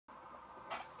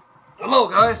Hello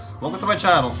guys, welcome to my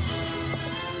channel.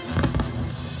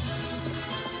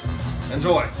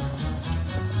 Enjoy.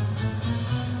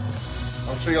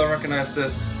 I'm sure y'all recognize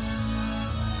this.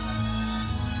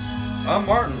 I'm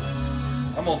Martin.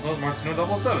 I'm also known as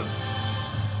Martino007.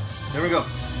 Here we go.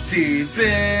 Deep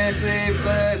in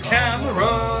sleepless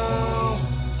Camaro,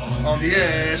 on the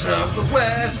edge of the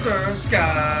western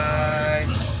sky,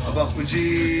 above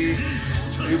Fuji,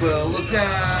 we will look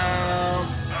down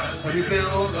and we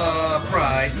build a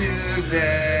bright new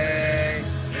day.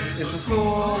 It's a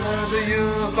school where the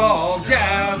youth all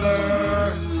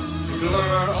gather to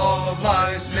learn all of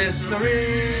life's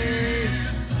mysteries.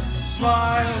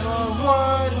 Smiles of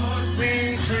what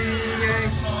we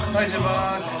create.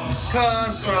 Majima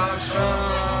Construction.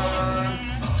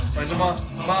 Majima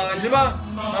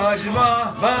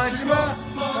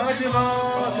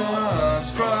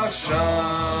Construction.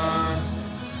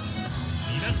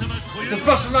 It's a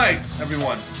special night,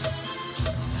 everyone.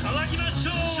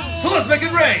 So let's make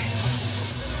it rain.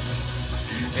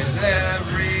 In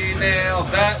every nail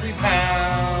that we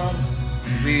pound,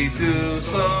 we do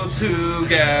so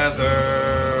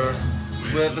together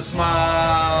with a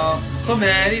smile. So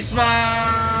many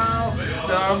smiles.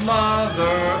 The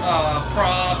mother of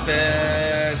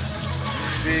profit.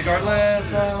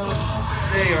 Regardless of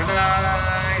day or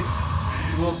night,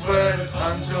 we'll sweat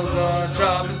until the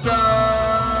job is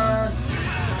done.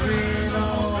 We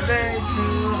know day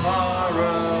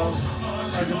tomorrow.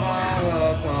 Majima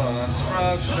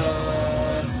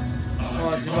Construction.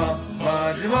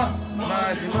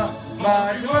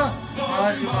 Majima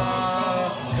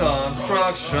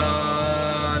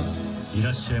Construction.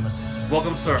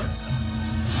 Welcome, sir.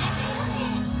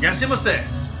 Yashimase.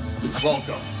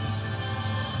 Welcome.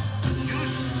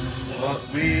 What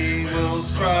we will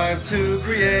strive to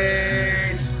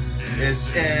create is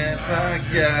impact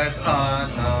yet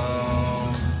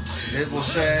unknown. It will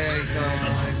shake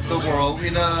the world we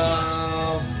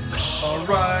know. A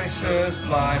righteous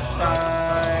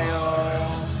lifestyle.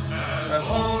 That's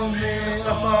only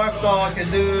a starved dog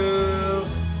can do.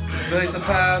 Blaze a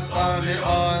path on the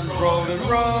unrodden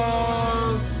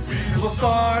road. We will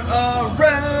start a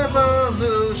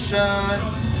revolution.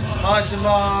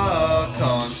 Majima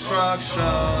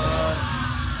Construction.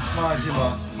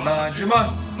 Majima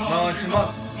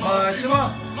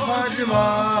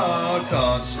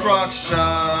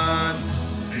Construction.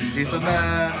 He's the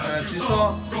man that you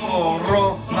saw.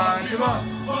 Majima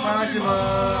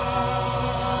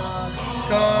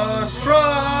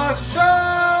Construction.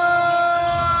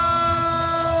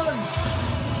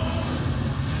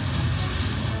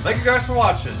 Thank you guys for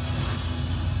watching.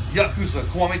 Yakuza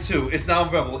Kiwami 2 is now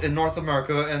available in North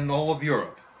America and all of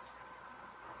Europe.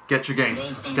 Get your game.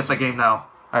 Get the game now.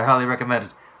 I highly recommend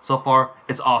it. So far,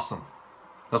 it's awesome.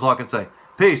 That's all I can say.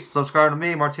 Peace. Subscribe to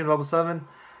me, Martino007.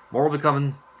 More will be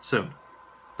coming soon.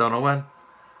 Don't know when,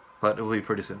 but it will be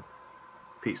pretty soon.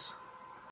 Peace.